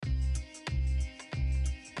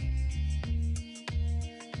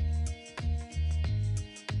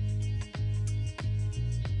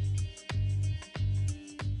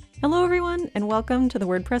Hello, everyone, and welcome to the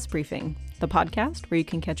WordPress Briefing, the podcast where you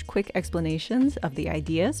can catch quick explanations of the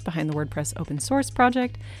ideas behind the WordPress open source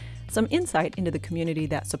project, some insight into the community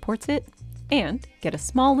that supports it, and get a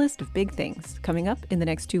small list of big things coming up in the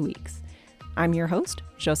next 2 weeks. I'm your host,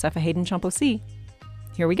 Josepha Haden Chomphosy.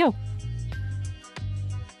 Here we go.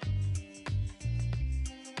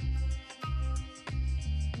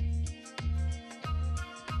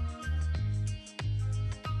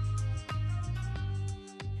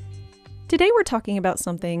 Today we're talking about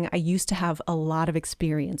something I used to have a lot of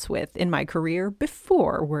experience with in my career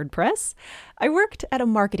before WordPress. I worked at a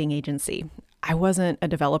marketing agency. I wasn't a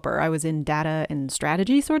developer. I was in data and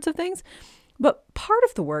strategy sorts of things. But part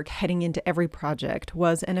of the work heading into every project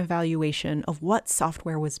was an evaluation of what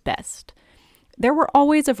software was best. There were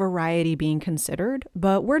always a variety being considered,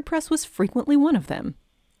 but WordPress was frequently one of them.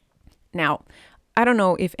 Now, I don't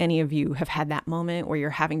know if any of you have had that moment where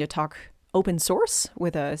you're having to talk open source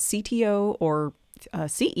with a CTO or a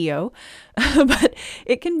CEO, but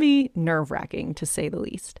it can be nerve-wracking to say the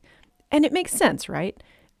least. And it makes sense, right?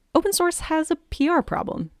 Open source has a PR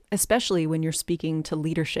problem, especially when you're speaking to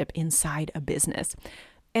leadership inside a business.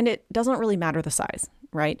 And it doesn't really matter the size,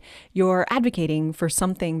 right? You're advocating for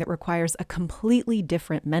something that requires a completely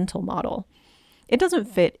different mental model. It doesn't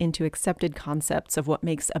fit into accepted concepts of what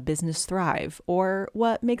makes a business thrive or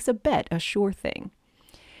what makes a bet a sure thing.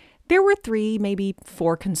 There were 3, maybe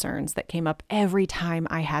 4 concerns that came up every time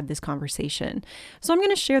I had this conversation. So I'm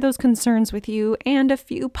going to share those concerns with you and a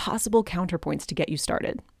few possible counterpoints to get you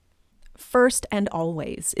started. First and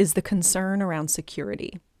always is the concern around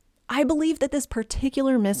security. I believe that this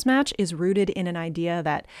particular mismatch is rooted in an idea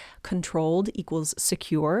that controlled equals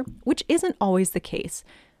secure, which isn't always the case.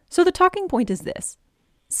 So the talking point is this.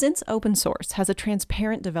 Since open source has a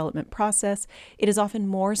transparent development process, it is often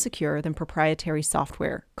more secure than proprietary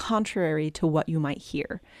software, contrary to what you might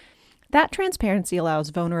hear. That transparency allows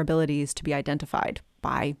vulnerabilities to be identified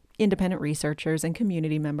by independent researchers and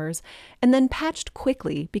community members, and then patched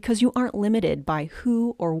quickly because you aren't limited by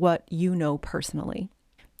who or what you know personally.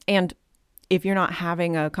 And if you're not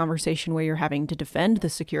having a conversation where you're having to defend the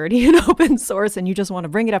security in open source and you just want to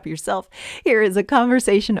bring it up yourself, here is a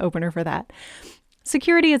conversation opener for that.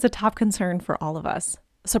 Security is a top concern for all of us.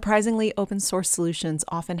 Surprisingly, open source solutions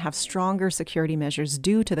often have stronger security measures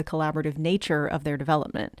due to the collaborative nature of their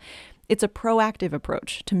development. It's a proactive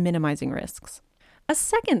approach to minimizing risks. A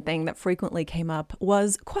second thing that frequently came up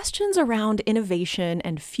was questions around innovation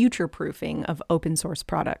and future-proofing of open source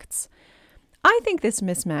products. I think this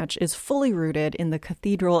mismatch is fully rooted in the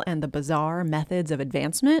cathedral and the bazaar methods of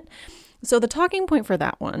advancement. So the talking point for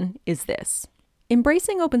that one is this.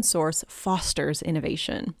 Embracing open source fosters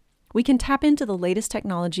innovation. We can tap into the latest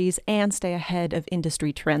technologies and stay ahead of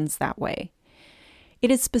industry trends that way.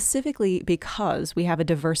 It is specifically because we have a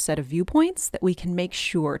diverse set of viewpoints that we can make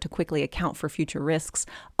sure to quickly account for future risks,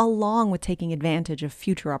 along with taking advantage of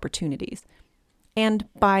future opportunities. And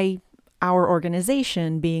by our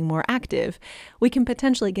organization being more active, we can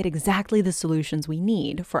potentially get exactly the solutions we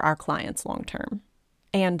need for our clients long term.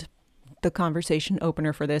 And the conversation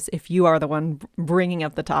opener for this, if you are the one bringing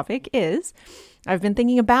up the topic, is I've been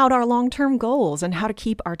thinking about our long-term goals and how to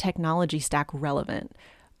keep our technology stack relevant.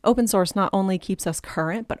 Open source not only keeps us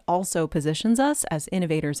current, but also positions us as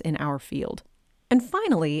innovators in our field. And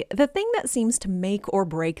finally, the thing that seems to make or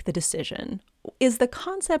break the decision is the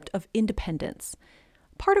concept of independence.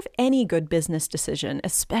 Part of any good business decision,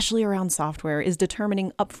 especially around software, is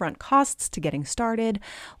determining upfront costs to getting started,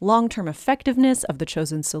 long-term effectiveness of the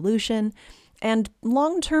chosen solution, and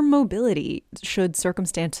long-term mobility should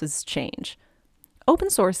circumstances change.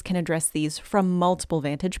 Open source can address these from multiple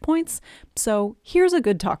vantage points, so here's a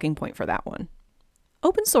good talking point for that one.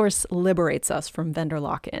 Open source liberates us from vendor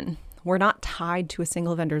lock-in. We're not tied to a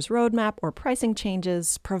single vendor's roadmap or pricing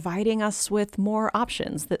changes, providing us with more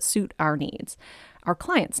options that suit our needs, our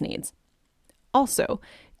clients' needs. Also,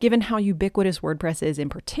 given how ubiquitous WordPress is in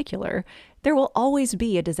particular, there will always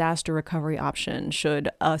be a disaster recovery option should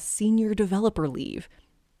a senior developer leave.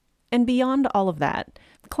 And beyond all of that,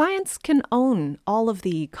 clients can own all of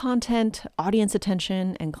the content, audience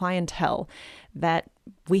attention, and clientele that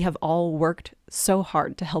we have all worked so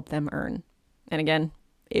hard to help them earn. And again,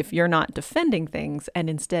 if you're not defending things and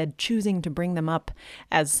instead choosing to bring them up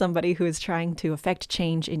as somebody who is trying to affect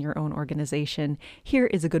change in your own organization, here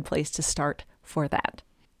is a good place to start for that.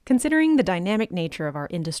 Considering the dynamic nature of our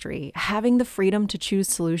industry, having the freedom to choose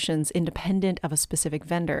solutions independent of a specific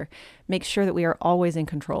vendor makes sure that we are always in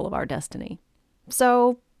control of our destiny.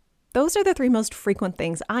 So Those are the three most frequent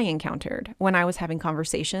things I encountered when I was having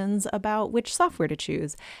conversations about which software to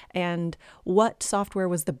choose and what software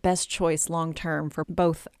was the best choice long-term for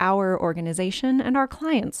both our organization and our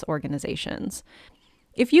clients' organizations.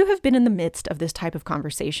 If you have been in the midst of this type of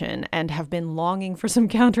conversation and have been longing for some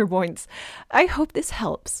counterpoints, I hope this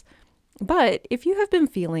helps. But if you have been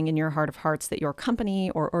feeling in your heart of hearts that your company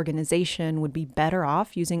or organization would be better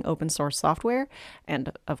off using open source software, and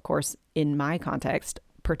of course, in my context,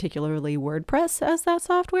 particularly WordPress as that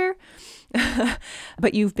software,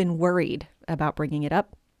 but you've been worried about bringing it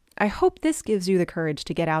up, I hope this gives you the courage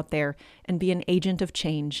to get out there and be an agent of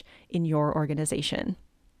change in your organization.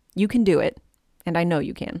 You can do it, and I know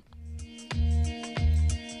you can.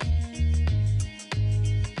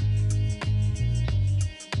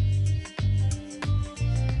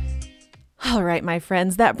 All right, my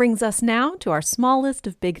friends, that brings us now to our small list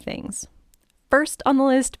of big things. First on the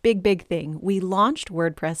list, big thing. We launched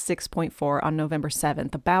WordPress 6.4 on November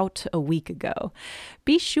 7th, about a week ago.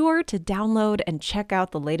 Be sure to download and check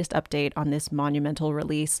out the latest update on this monumental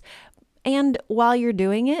release. And while you're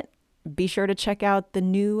doing it, be sure to check out the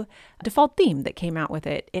new default theme that came out with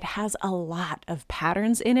it. It has a lot of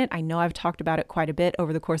patterns in it. I know I've talked about it quite a bit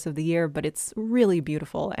over the course of the year, but it's really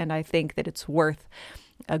beautiful, and I think that it's worth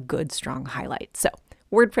a good, strong highlight. So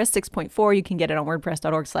WordPress 6.4, you can get it on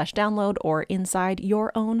wordpress.org/download or inside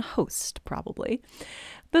your own host, probably.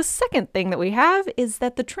 The second thing that we have is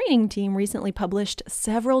that the training team recently published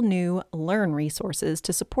several new Learn resources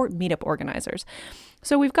to support meetup organizers.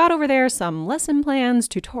 So we've got over there some lesson plans,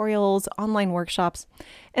 tutorials, online workshops,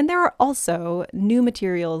 and there are also new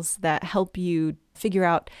materials that help you figure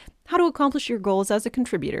out how to accomplish your goals as a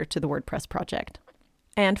contributor to the WordPress project.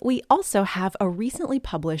 And we also have a recently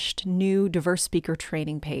published new diverse speaker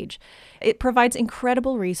training page. It provides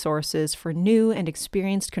incredible resources for new and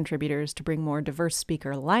experienced contributors to bring more diverse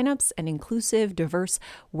speaker lineups and inclusive, diverse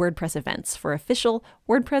WordPress events for official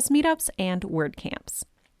WordPress meetups and WordCamps.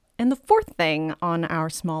 And the fourth thing on our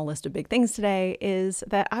small list of big things today is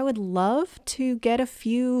that I would love to get a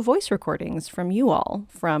few voice recordings from you all,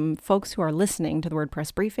 from folks who are listening to the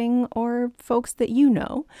WordPress briefing or folks that you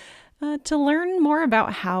know, to learn more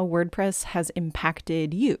about how WordPress has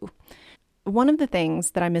impacted you. One of the things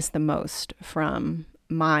that I miss the most from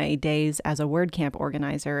my days as a WordCamp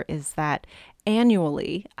organizer is that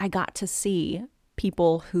annually I got to see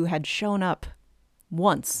people who had shown up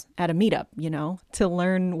once at a meetup, to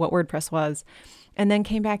learn what WordPress was, and then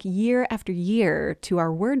came back year after year to our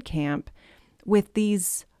WordCamp with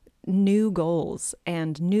these new goals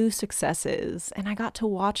and new successes, and I got to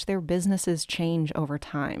watch their businesses change over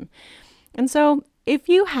time. And so if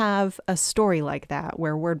you have a story like that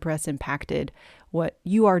where WordPress impacted what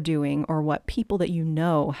you are doing or what people that you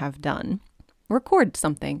know have done, record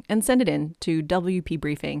something and send it in to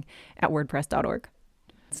wpbriefing@wordpress.org.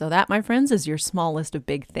 So that, my friends, is your small list of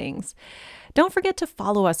big things. Don't forget to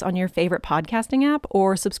follow us on your favorite podcasting app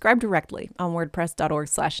or subscribe directly on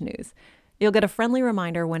wordpress.org/news. You'll get a friendly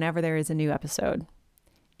reminder whenever there is a new episode.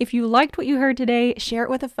 If you liked what you heard today, share it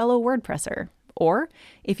with a fellow WordPresser. Or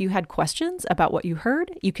if you had questions about what you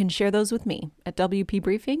heard, you can share those with me at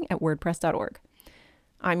wpbriefing@wordpress.org.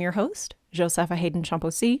 I'm your host, Josepha Haden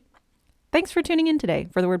Chomphosy. Thanks for tuning in today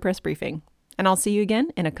for the WordPress briefing, and I'll see you again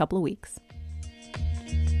in a couple of weeks.